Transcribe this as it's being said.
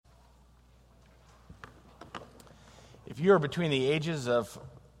If you are between the ages of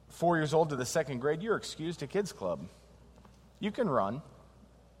 4 years old to the second grade, you're excused to Kids Club. You can run.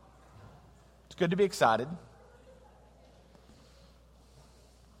 It's good to be excited.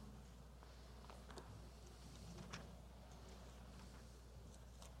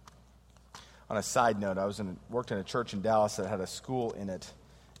 On a side note, I worked in a church in Dallas that had a school in it,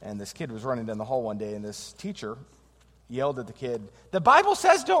 and this kid was running down the hall one day, and this teacher yelled at the kid, "The Bible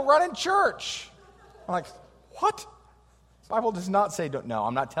says don't run in church." I'm like, what? The Bible does not say don't. No,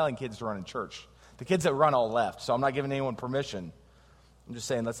 I'm not telling kids to run in church. The kids that run all left, so I'm not giving anyone permission. I'm just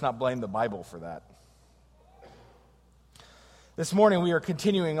saying let's not blame the Bible for that. This morning we are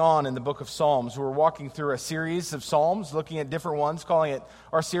continuing on in the book of Psalms. We're walking through a series of Psalms, looking at different ones, calling it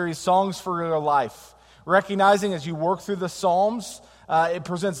our series Songs for Your Life. Recognizing as you work through the Psalms, it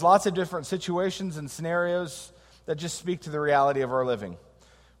presents lots of different situations and scenarios that just speak to the reality of our living.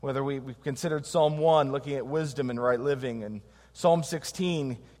 Whether we've considered Psalm 1, looking at wisdom and right living, and Psalm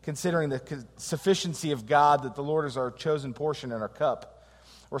 16, considering the sufficiency of God, that the Lord is our chosen portion in our cup.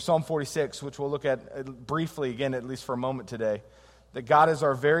 Or Psalm 46, which we'll look at briefly again, at least for a moment today, that God is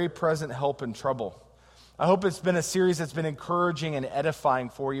our very present help in trouble. I hope it's been a series that's been encouraging and edifying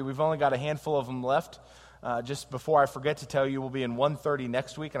for you. We've only got a handful of them left. Just before I forget to tell you, we'll be in 130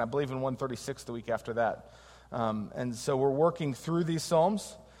 next week, and I believe in 136 the week after that. And so we're working through these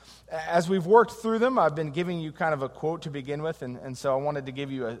Psalms. As we've worked through them, I've been giving you kind of a quote to begin with, and so I wanted to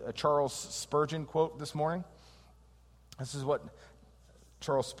give you a Charles Spurgeon quote this morning. This is what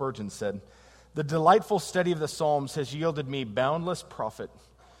Charles Spurgeon said: "The delightful study of the Psalms has yielded me boundless profit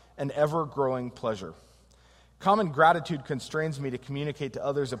and ever-growing pleasure. Common gratitude constrains me to communicate to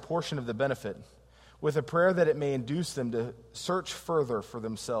others a portion of the benefit, with a prayer that it may induce them to search further for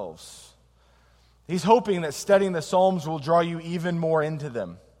themselves." He's hoping that studying the Psalms will draw you even more into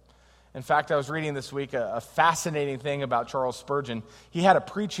them. In fact, I was reading this week a fascinating thing about Charles Spurgeon. He had a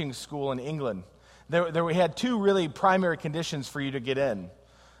preaching school in England. We had two really primary conditions for you to get in.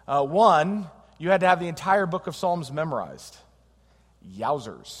 One, you had to have the entire book of Psalms memorized.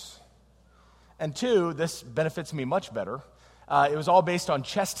 Yowzers. And two, this benefits me much better, it was all based on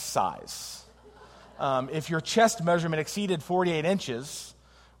chest size. If your chest measurement exceeded 48 inches,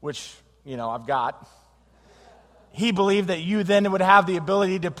 which, I've got, he believed that you then would have the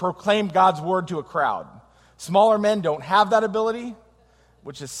ability to proclaim God's word to a crowd. Smaller men don't have that ability,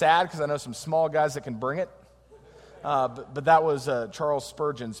 which is sad because I know some small guys that can bring it. But that was Charles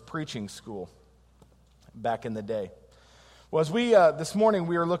Spurgeon's preaching school back in the day. Well, as this morning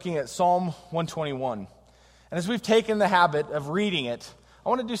we are looking at Psalm 121. And as we've taken the habit of reading it, I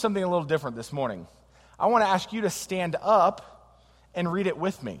want to do something a little different this morning. I want to ask you to stand up and read it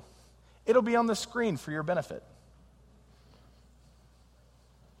with me. It'll be on the screen for your benefit.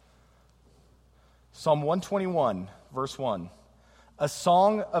 Psalm 121, verse 1. A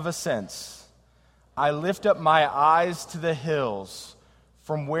song of ascents. I lift up my eyes to the hills.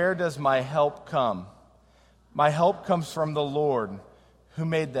 From where does my help come? My help comes from the Lord, who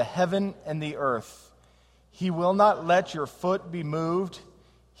made the heaven and the earth. He will not let your foot be moved.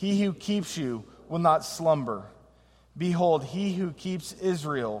 He who keeps you will not slumber. Behold, he who keeps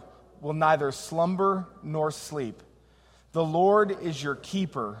Israel will neither slumber nor sleep. The Lord is your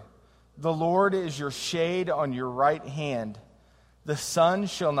keeper. The Lord is your shade on your right hand. The sun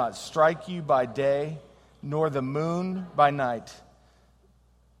shall not strike you by day, nor the moon by night.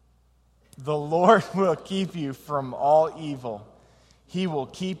 The Lord will keep you from all evil. He will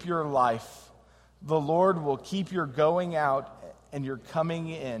keep your life. The Lord will keep your going out and your coming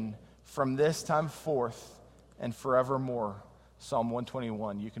in from this time forth and forevermore. Psalm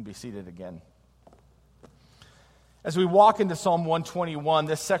 121. You can be seated again. As we walk into Psalm 121,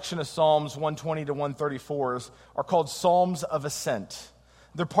 this section of Psalms 120 to 134 are called Psalms of Ascent.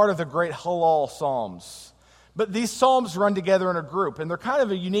 They're part of the great Hallel Psalms. But these Psalms run together in a group, and they're kind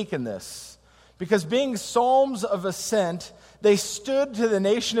of unique in this. Because being Psalms of Ascent, they stood to the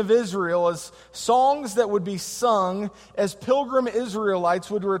nation of Israel as songs that would be sung as pilgrim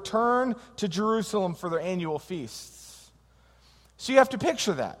Israelites would return to Jerusalem for their annual feasts. So you have to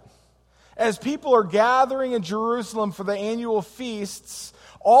picture that. As people are gathering in Jerusalem for the annual feasts,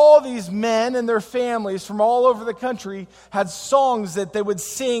 all these men and their families from all over the country had songs that they would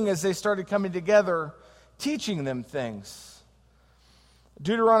sing as they started coming together, teaching them things.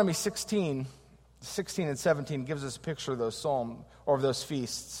 Deuteronomy 16 and 17 gives us a picture of those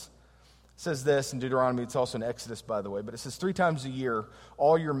feasts. It says this in Deuteronomy, it's also in Exodus, by the way, but it says 3 times a year,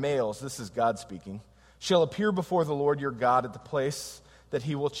 all your males, this is God speaking, shall appear before the Lord your God at the place that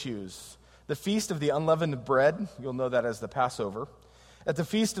he will choose. The feast of the unleavened bread, you'll know that as the Passover. At the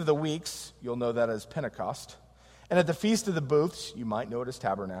feast of the weeks, you'll know that as Pentecost. and at the feast of the booths, you might know it as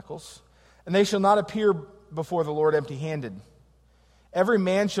tabernacles, and they shall not appear before the Lord empty-handed. Every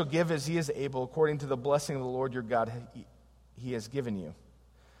man shall give as he is able, according to the blessing of the Lord your God he has given you.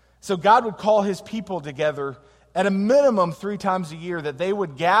 So God would call his people together at a minimum 3 times a year, that they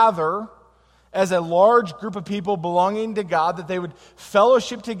would gather as a large group of people belonging to God, that they would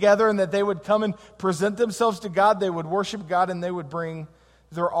fellowship together and that they would come and present themselves to God. They would worship God and they would bring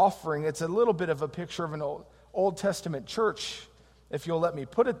their offering. It's a little bit of a picture of an Old Testament church, if you'll let me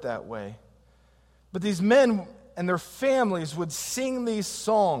put it that way. But these men and their families would sing these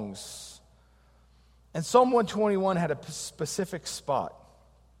songs. And Psalm 121 had a specific spot.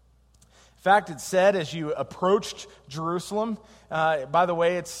 In fact, it said as you approached Jerusalem, by the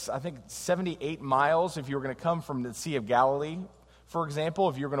way, it's, I think, 78 miles if you were going to come from the Sea of Galilee, for example.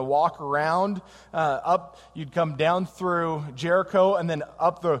 If you were going to walk around up, you'd come down through Jericho and then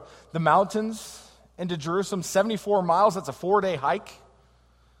up the mountains into Jerusalem. 74 miles, that's a 4-day hike.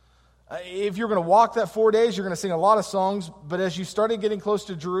 If you're going to walk that 4 days, you're going to sing a lot of songs. But as you started getting close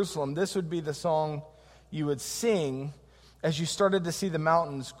to Jerusalem, this would be the song you would sing as you started to see the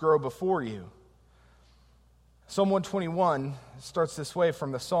mountains grow before you. Psalm 121 starts this way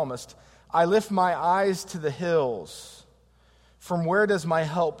from the psalmist. I lift my eyes to the hills. From where does my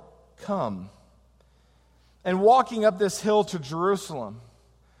help come? And walking up this hill to Jerusalem,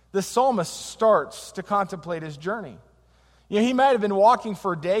 the psalmist starts to contemplate his journey. You know, he might have been walking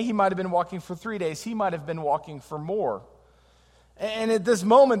for a day. He might have been walking for 3 days. He might have been walking for more. And at this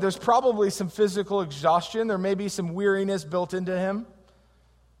moment, there's probably some physical exhaustion. There may be some weariness built into him.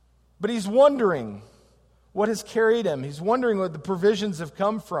 But he's wondering what has carried him. He's wondering what the provisions have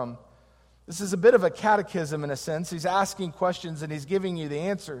come from. This is a bit of a catechism in a sense. He's asking questions and he's giving you the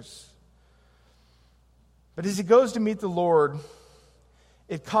answers. But as he goes to meet the Lord,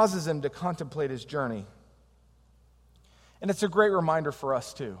 it causes him to contemplate his journey. And it's a great reminder for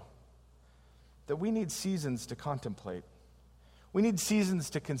us too, that we need seasons to contemplate. We need seasons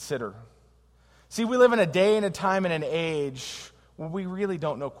to consider. See, we live in a day and a time and an age where we really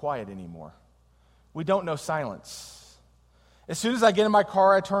don't know quiet anymore. We don't know silence. As soon as I get in my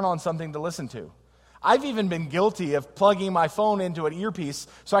car, I turn on something to listen to. I've even been guilty of plugging my phone into an earpiece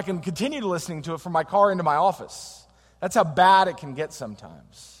so I can continue listening to it from my car into my office. That's how bad it can get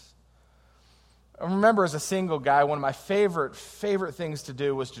sometimes. I remember as a single guy, one of my favorite things to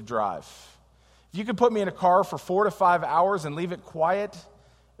do was to drive. If you could put me in a car for 4 to 5 hours and leave it quiet,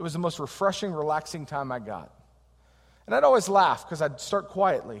 it was the most refreshing, relaxing time I got. And I'd always laugh because I'd start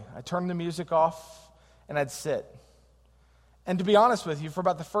quietly. I'd turn the music off and I'd sit. And to be honest with you, for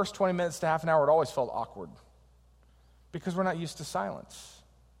about the first 20 minutes to half an hour, it always felt awkward because we're not used to silence.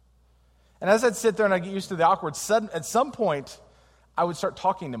 And as I'd sit there and I'd get used to the awkward, at some point, I would start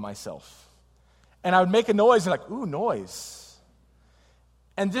talking to myself. And I would make a noise and ooh, noise.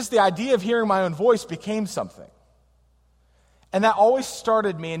 And just the idea of hearing my own voice became something. And that always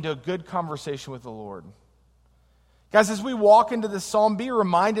started me into a good conversation with the Lord. Guys, as we walk into this psalm, be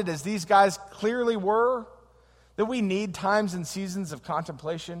reminded, as these guys clearly were, that we need times and seasons of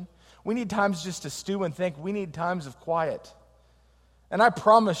contemplation. We need times just to stew and think. We need times of quiet. And I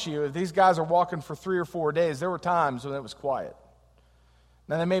promise you, if these guys are walking for 3 or 4 days, there were times when it was quiet.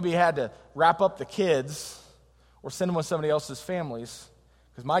 Now, they maybe had to wrap up the kids or send them with somebody else's families,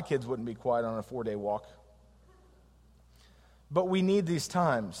 because my kids wouldn't be quiet on a 4-day walk. But we need these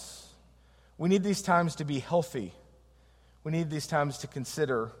times. We need these times to be healthy. We need these times to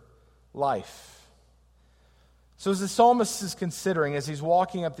consider life. So as the psalmist is considering, as he's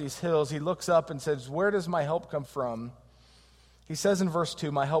walking up these hills, he looks up and says, where does my help come from? He says in verse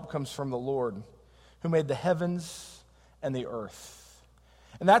 2, my help comes from the Lord, who made the heavens and the earth.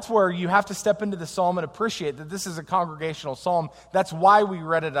 And that's where you have to step into the psalm and appreciate that this is a congregational psalm. That's why we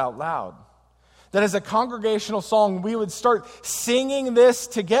read it out loud. That as a congregational song, we would start singing this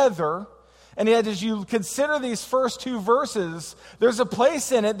together. And yet, as you consider these first 2 verses, there's a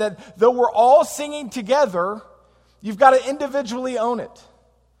place in it that though we're all singing together, you've got to individually own it.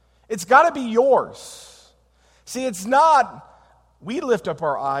 It's got to be yours. See, it's not, we lift up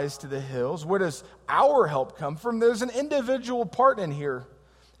our eyes to the hills. Where does our help come from? There's an individual part in here.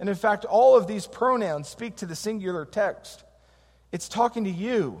 And in fact, all of these pronouns speak to the singular text. It's talking to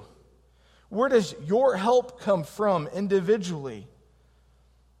you. Where does your help come from individually?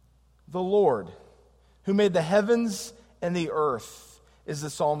 The Lord, who made the heavens and the earth, is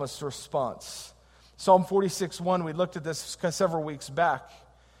the psalmist's response. Psalm 46:1, we looked at this several weeks back.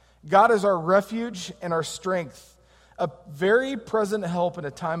 God is our refuge and our strength, a very present help in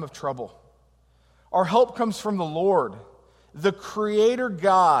a time of trouble. Our help comes from the Lord, the Creator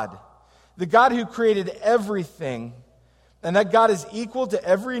God. the God who created everything, and that God is equal to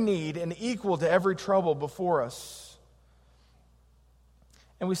every need and equal to every trouble before us.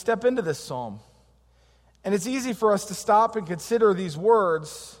 And we step into this psalm, and it's easy for us to stop and consider these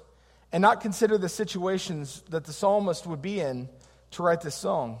words and not consider the situations that the psalmist would be in to write this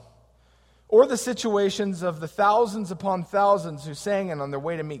song, or the situations of the thousands upon thousands who sang it on their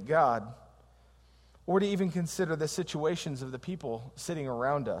way to meet God, or to even consider the situations of the people sitting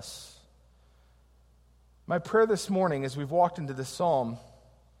around us. My prayer this morning as we've walked into this psalm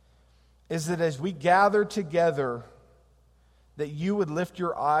is that as we gather together, that you would lift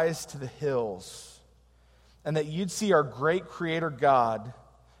your eyes to the hills and that you'd see our great Creator God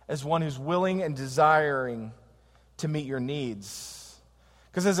as one who's willing and desiring to meet your needs.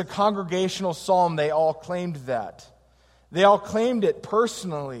 Because as a congregational psalm, they all claimed that. They all claimed it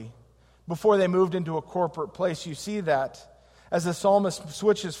personally before they moved into a corporate place. You see that as the psalmist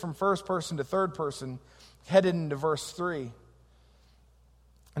switches from first person to third person, headed into verse 3.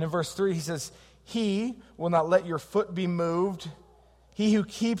 And in verse 3 he says, "He will not let your foot be moved. He who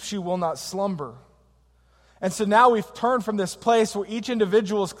keeps you will not slumber." And so now we've turned from this place where each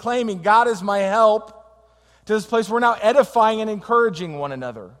individual is claiming, God is my help, to this place where we're now edifying and encouraging one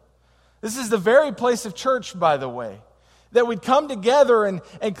another. This is the very place of church, by the way, that we'd come together and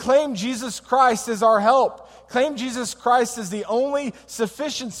claim Jesus Christ as our help, claim Jesus Christ as the only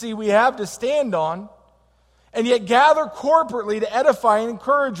sufficiency we have to stand on, and yet gather corporately to edify and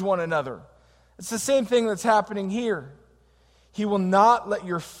encourage one another. It's the same thing that's happening here. He will not let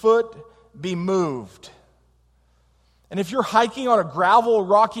your foot be moved. And if you're hiking on a gravel,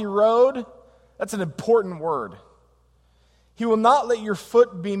 rocky road, that's an important word. He will not let your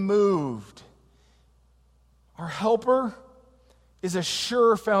foot be moved. Our helper is a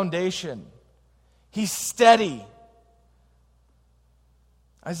sure foundation. He's steady.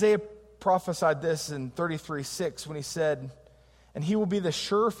 Isaiah prophesied this in 33:6 when he said, "And he will be the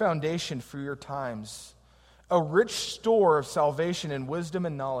sure foundation for your times, a rich store of salvation and wisdom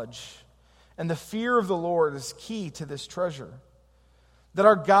and knowledge. And the fear of the Lord is key to this treasure." That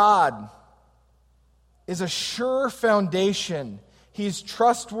our God is a sure foundation. He's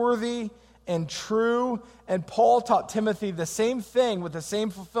trustworthy and true. And Paul taught Timothy the same thing with the same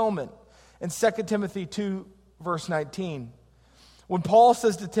fulfillment in 2 Timothy 2, verse 19. When Paul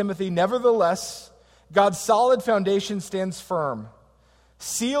says to Timothy, "Nevertheless, God's solid foundation stands firm,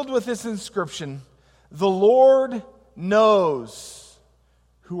 sealed with this inscription, 'The Lord knows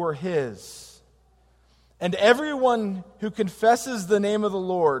who are his.' And everyone who confesses the name of the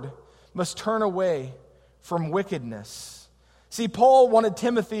Lord must turn away from wickedness." See, Paul wanted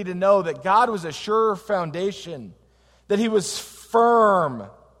Timothy to know that God was a sure foundation, that he was firm,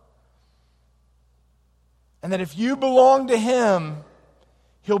 and that if you belong to him,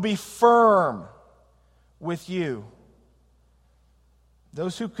 he'll be firm with you.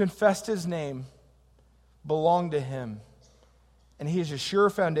 Those who confessed his name belong to him, and he is a sure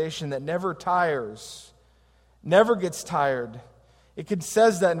foundation that never tires, never gets tired. It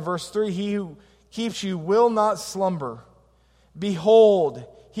says that in verse 3, "He who keeps you will not slumber. Behold,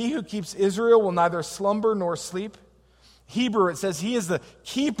 he who keeps Israel will neither slumber nor sleep." Hebrew, it says, "He is the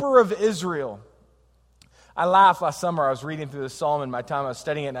keeper of Israel." I laughed last summer. I was reading through this psalm in my time I was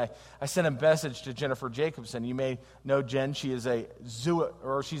studying it, and I sent a message to Jennifer Jacobson. You may know Jen. She is she's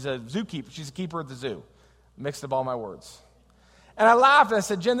a zookeeper. She's a keeper at the zoo. Mixed up all my words. And I laughed and I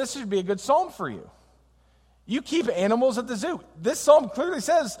said, "Jen, this should be a good psalm for you. You keep animals at the zoo." This psalm clearly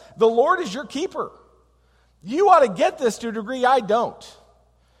says, the Lord is your keeper. You ought to get this to a degree I don't.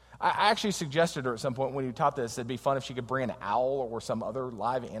 I actually suggested her at some point when you taught this, it'd be fun if she could bring an owl or some other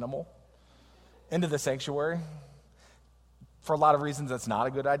live animal into the sanctuary. For a lot of reasons, that's not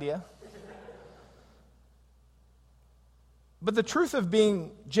a good idea. But the truth of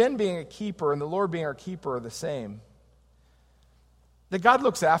Jen being a keeper and the Lord being our keeper are the same. That God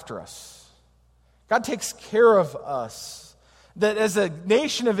looks after us. God takes care of us. That as a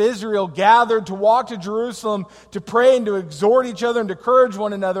nation of Israel gathered to walk to Jerusalem to pray and to exhort each other and to encourage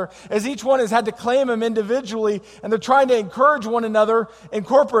one another, as each one has had to claim him individually and they're trying to encourage one another in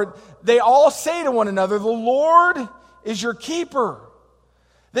corporate, they all say to one another, "The Lord is your keeper."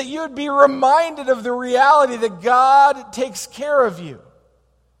 That you would be reminded of the reality that God takes care of you.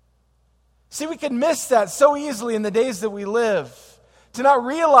 See, we can miss that so easily in the days that we live, to not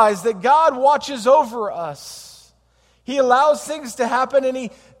realize that God watches over us. He allows things to happen and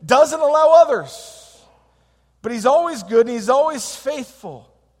he doesn't allow others. But he's always good and he's always faithful.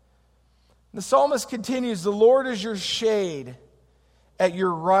 The psalmist continues, "The Lord is your shade at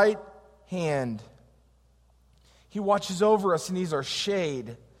your right hand." He watches over us and he's our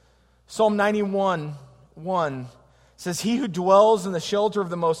shade. Psalm 91:1 says, "He who dwells in the shelter of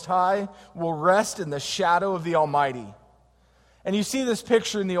the Most High will rest in the shadow of the Almighty." And you see this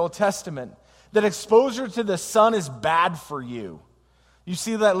picture in the Old Testament, that exposure to the sun is bad for you. You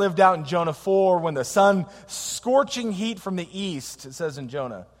see that lived out in Jonah 4 when the sun, scorching heat from the east, it says in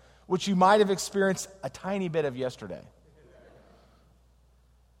Jonah, which you might have experienced a tiny bit of yesterday,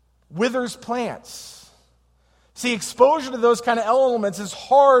 withers plants. See, exposure to those kind of elements is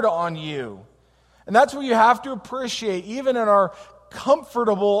hard on you. And that's what you have to appreciate, even in our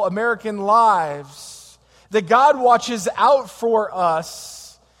comfortable American lives, that God watches out for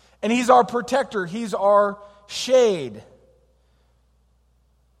us, and He's our protector. He's our shade.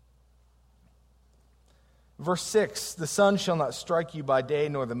 Verse 6, "The sun shall not strike you by day,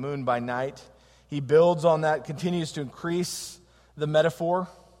 nor the moon by night." He builds on that, continues to increase the metaphor.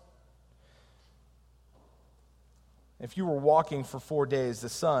 If you were walking for 4 days, the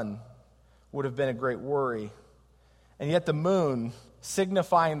sun would have been a great worry. And yet the moon,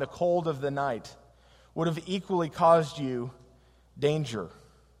 signifying the cold of the night, would have equally caused you danger.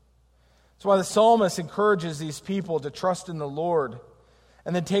 That's why the psalmist encourages these people to trust in the Lord,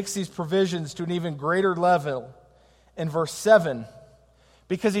 and then takes these provisions to an even greater level in verse 7,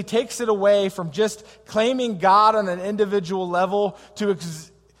 because he takes it away from just claiming God on an individual level to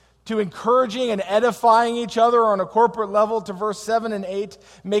encouraging and edifying each other on a corporate level, to verse 7 and 8,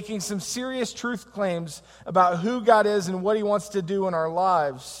 making some serious truth claims about who God is and what He wants to do in our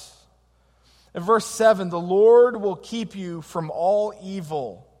lives. In verse 7, "The Lord will keep you from all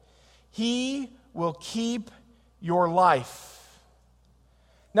evil. He will keep your life."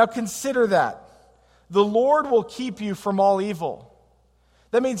 Now consider that. The Lord will keep you from all evil.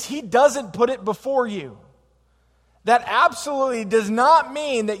 That means He doesn't put it before you. That absolutely does not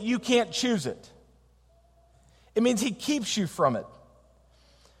mean that you can't choose it. It means He keeps you from it.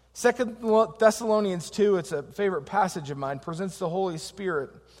 2 Thessalonians 2, it's a favorite passage of mine, presents the Holy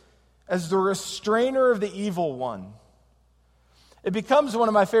Spirit as the restrainer of the evil one. It becomes one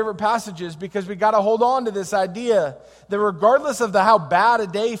of my favorite passages because we got to hold on to this idea that regardless of how bad a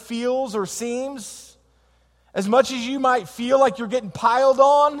day feels or seems, as much as you might feel like you're getting piled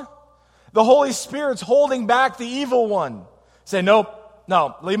on, the Holy Spirit's holding back the evil one. Say, nope,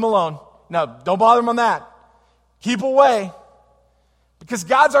 no, leave him alone. No, don't bother him on that. Keep away. Because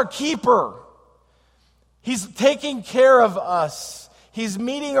God's our keeper. He's taking care of us. He's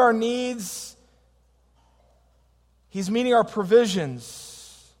meeting our needs. He's meeting our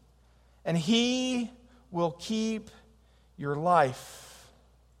provisions. And He will keep your life.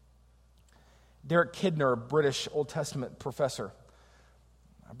 Derek Kidner, a British Old Testament professor.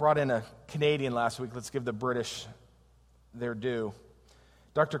 I brought in a Canadian last week. Let's give the British their due.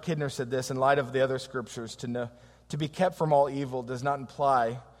 Dr. Kidner said this: "In light of the other scriptures, to be kept from all evil does not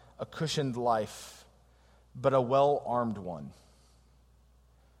imply a cushioned life, but a well-armed one."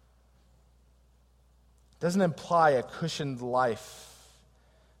 It doesn't imply a cushioned life,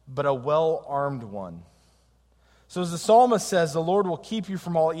 but a well-armed one. So as the psalmist says, the Lord will keep you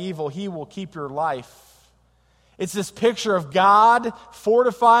from all evil. He will keep your life. It's this picture of God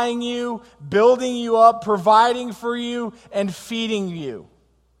fortifying you, building you up, providing for you, and feeding you.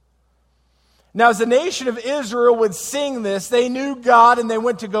 Now, as the nation of Israel would sing this, they knew God and they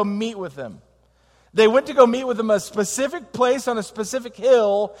went to go meet with Him. They went to go meet with Him at a specific place on a specific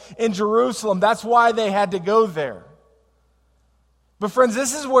hill in Jerusalem. That's why they had to go there. But friends,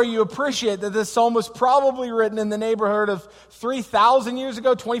 this is where you appreciate that this psalm was probably written in the neighborhood of 3,000 years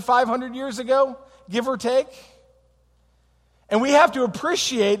ago, 2,500 years ago, give or take. And we have to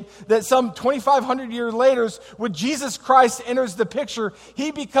appreciate that some 2,500 years later, when Jesus Christ enters the picture,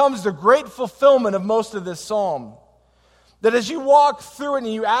 He becomes the great fulfillment of most of this psalm. That as you walk through it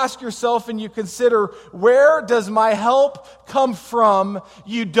and you ask yourself and you consider, where does my help come from?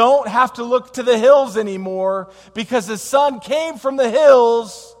 You don't have to look to the hills anymore, because the Son came from the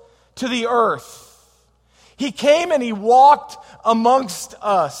hills to the earth. He came and He walked amongst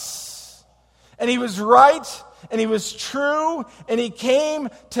us. And He was right and He was true, and He came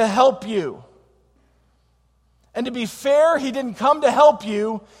to help you. And to be fair, He didn't come to help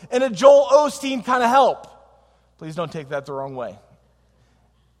you in a Joel Osteen kind of help. Please don't take that the wrong way.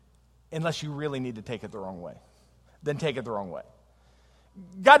 Unless you really need to take it the wrong way. Then take it the wrong way.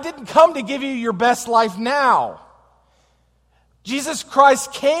 God didn't come to give you your best life now. Jesus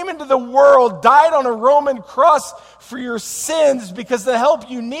Christ came into the world, died on a Roman cross for your sins, because the help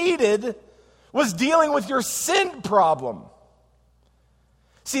you needed was dealing with your sin problem.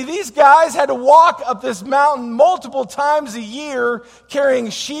 See, these guys had to walk up this mountain multiple times a year,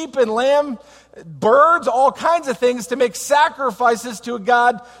 carrying sheep and lamb birds, all kinds of things to make sacrifices to a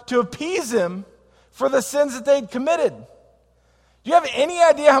God to appease him for the sins that they'd committed. Do you have any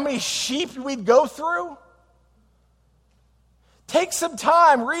idea how many sheep we'd go through? Take some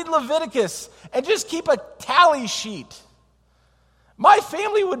time, read Leviticus, and just keep a tally sheet. My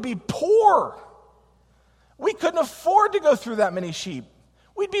family would be poor. We couldn't afford to go through that many sheep.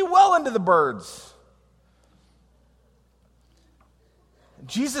 We'd be well into the birds.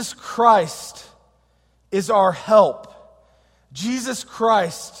 Jesus Christ is our help. Jesus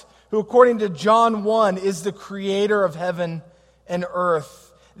Christ, who according to John 1 is the creator of heaven and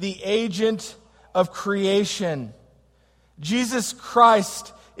earth, the agent of creation. Jesus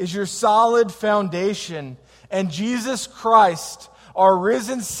Christ is your solid foundation, and Jesus Christ, our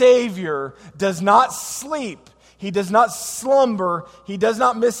risen Savior, does not sleep. He does not slumber. He does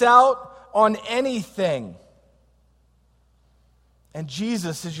not miss out on anything. And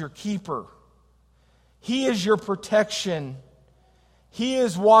Jesus is your keeper. He is your protection. He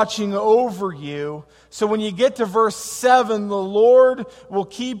is watching over you. So when you get to verse 7, the Lord will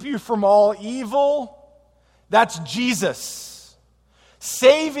keep you from all evil. That's Jesus.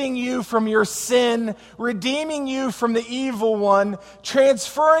 Saving you from your sin, redeeming you from the evil one,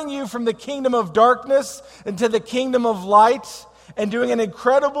 transferring you from the kingdom of darkness into the kingdom of light, and doing an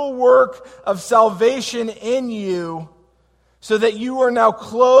incredible work of salvation in you so that you are now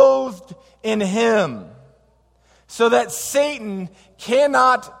clothed in him, so that Satan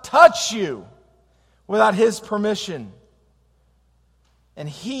cannot touch you without his permission. And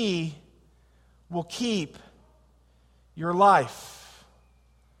he will keep your life.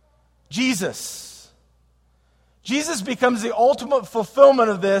 Jesus becomes the ultimate fulfillment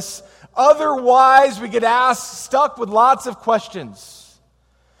of this. Otherwise, we get stuck with lots of questions.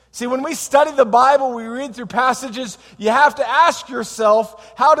 See, when we study the Bible, we read through passages, you have to ask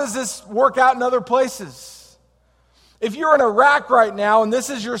yourself, how does this work out in other places? If you're in Iraq right now and this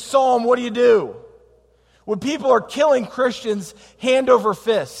is your psalm, what do? When people are killing Christians hand over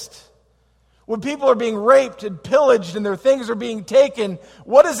fist, when people are being raped and pillaged and their things are being taken,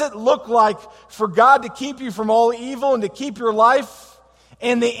 what does it look like for God to keep you from all evil and to keep your life?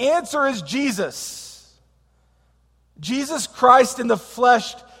 And the answer is Jesus. Jesus Christ in the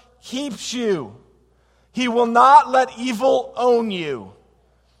flesh keeps you. He will not let evil own you.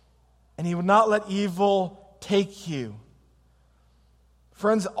 And he will not let evil take you.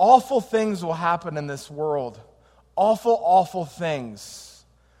 Friends, awful things will happen in this world. Awful, awful things.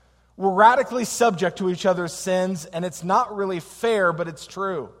 We're radically subject to each other's sins, and it's not really fair, but it's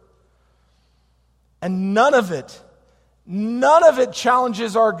true. And none of it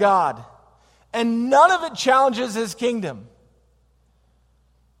challenges our God. And none of it challenges his kingdom.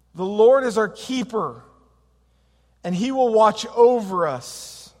 The Lord is our keeper, and he will watch over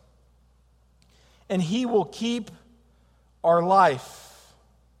us, and he will keep our life.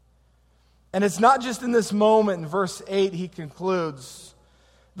 And it's not just in this moment. In verse 8, he concludes,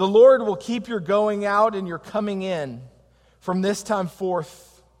 the Lord will keep your going out and your coming in from this time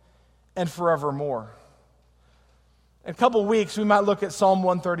forth and forevermore. In a couple weeks, we might look at Psalm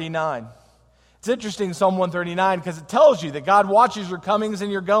 139. It's interesting, Psalm 139, because it tells you that God watches your comings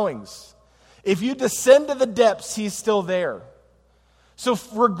and your goings. If you descend to the depths, he's still there. So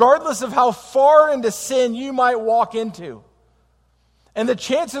regardless of how far into sin you might walk into, and the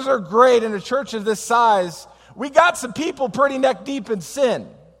chances are great in a church of this size, we got some people pretty neck deep in sin.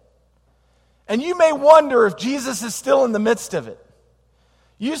 And you may wonder if Jesus is still in the midst of it.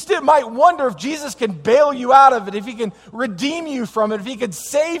 You still might wonder if Jesus can bail you out of it, if he can redeem you from it, if he can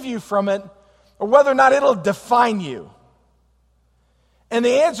save you from it, or whether or not it'll define you. And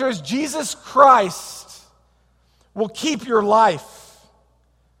the answer is Jesus Christ will keep your life.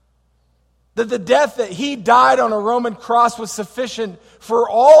 That the death that he died on a Roman cross was sufficient for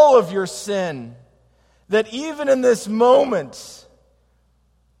all of your sin. That even in this moment,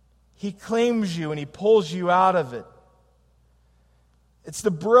 he claims you and he pulls you out of it. It's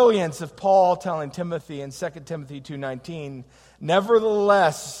the brilliance of Paul telling Timothy in 2 Timothy 2:19,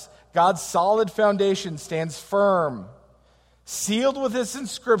 nevertheless, God's solid foundation stands firm, sealed with this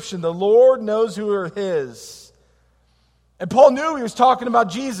inscription, the Lord knows who are his. And Paul knew he was talking about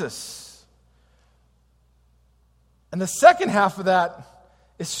Jesus. And the second half of that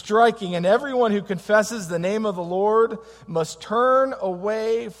is striking. And everyone who confesses the name of the Lord must turn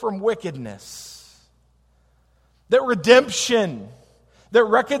away from wickedness. That redemption, that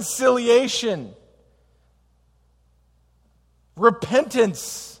reconciliation,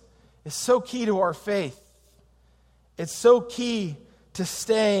 repentance is so key to our faith. It's so key to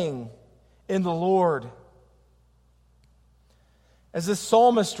staying in the Lord. As the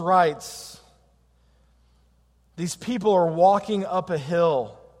psalmist writes, These people are walking up a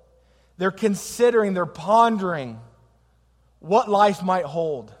hill. They're considering, they're pondering what life might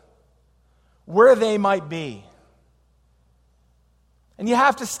hold, where they might be. And you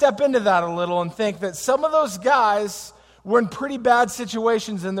have to step into that a little and think that some of those guys were in pretty bad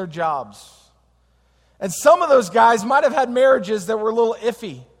situations in their jobs. And some of those guys might have had marriages that were a little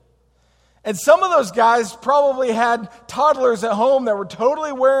iffy. And some of those guys probably had toddlers at home that were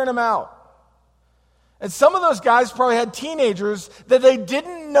totally wearing them out. And some of those guys probably had teenagers that they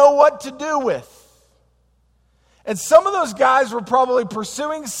didn't know what to do with. And some of those guys were probably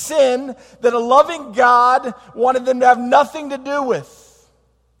pursuing sin that a loving God wanted them to have nothing to do with.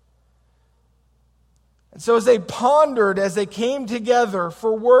 And so as they pondered, as they came together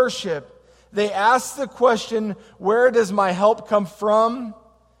for worship, they asked the question, where does my help come from?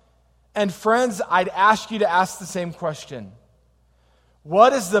 And friends, I'd ask you to ask the same question.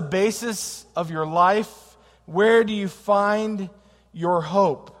 What is the basis of your life? Where do you find your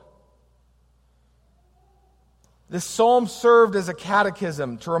hope? This psalm served as a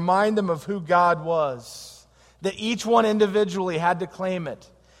catechism to remind them of who God was, that each one individually had to claim it.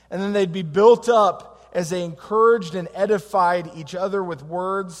 And then they'd be built up as they encouraged and edified each other with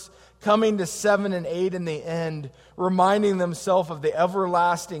words, coming to 7 and 8 in the end, reminding themselves of the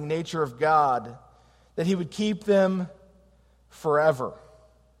everlasting nature of God, that He would keep them forever.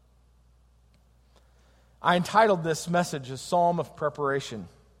 I entitled this message a Psalm of Preparation.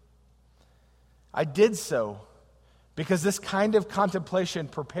 I did so because this kind of contemplation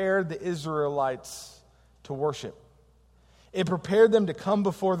prepared the Israelites to worship. It prepared them to come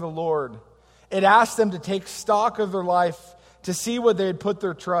before the Lord. It asked them to take stock of their life, to see what they had put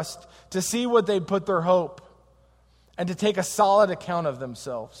their trust, to see what they'd put their hope, and to take a solid account of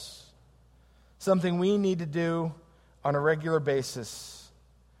themselves. Something we need to do on a regular basis.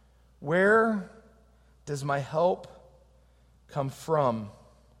 Where does my help come from?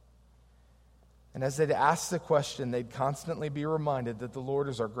 And as they'd ask the question, they'd constantly be reminded that the Lord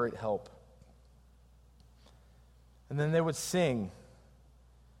is our great help. And then they would sing.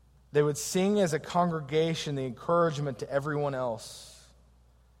 They would sing as a congregation the encouragement to everyone else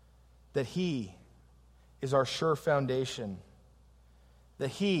that He is our sure foundation, that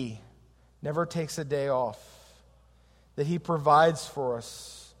He never takes a day off, that He provides for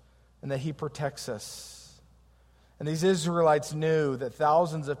us, and that He protects us. And these Israelites knew that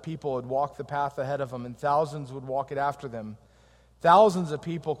thousands of people would walk the path ahead of them, and thousands would walk it after them. Thousands of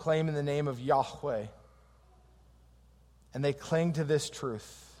people claiming the name of Yahweh. And they cling to this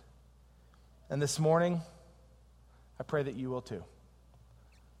truth. And this morning, I pray that you will too.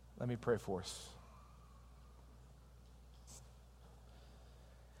 Let me pray for us.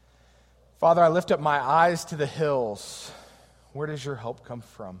 Father, I lift up my eyes to the hills. Where does your help come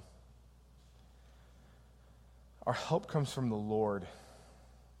from? Our help comes from the Lord.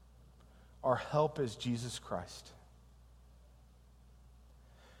 Our help is Jesus Christ.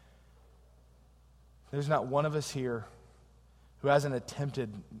 There's not one of us here who hasn't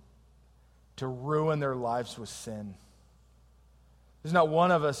attempted to ruin their lives with sin. There's not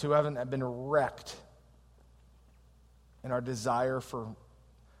one of us who haven't been wrecked in our desire for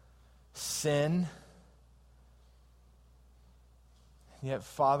sin. And yet,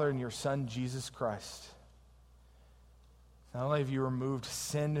 Father, in your Son, Jesus Christ, not only have you removed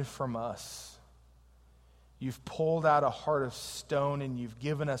sin from us, you've pulled out a heart of stone and you've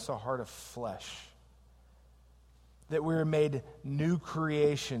given us a heart of flesh. That we are made new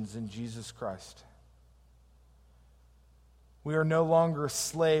creations in Jesus Christ. We are no longer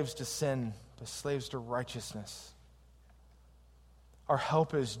slaves to sin, but slaves to righteousness. Our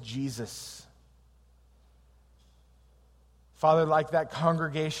help is Jesus. Father, like that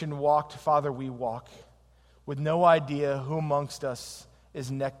congregation walked, Father, we walk with no idea who amongst us is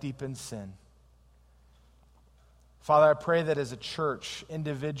neck deep in sin. Father, I pray that as a church,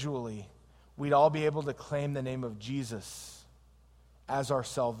 individually, we'd all be able to claim the name of Jesus as our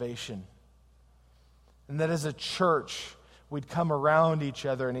salvation. And that as a church, we'd come around each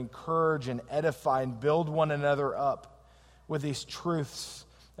other and encourage and edify and build one another up with these truths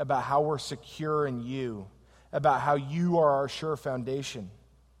about how we're secure in you, about how you are our sure foundation,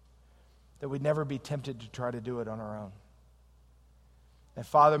 that we'd never be tempted to try to do it on our own. And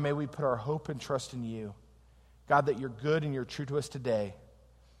Father, may we put our hope and trust in you. God, that you're good and you're true to us today,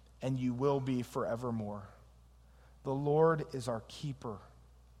 and you will be forevermore. The Lord is our keeper.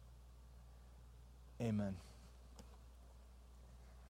 Amen.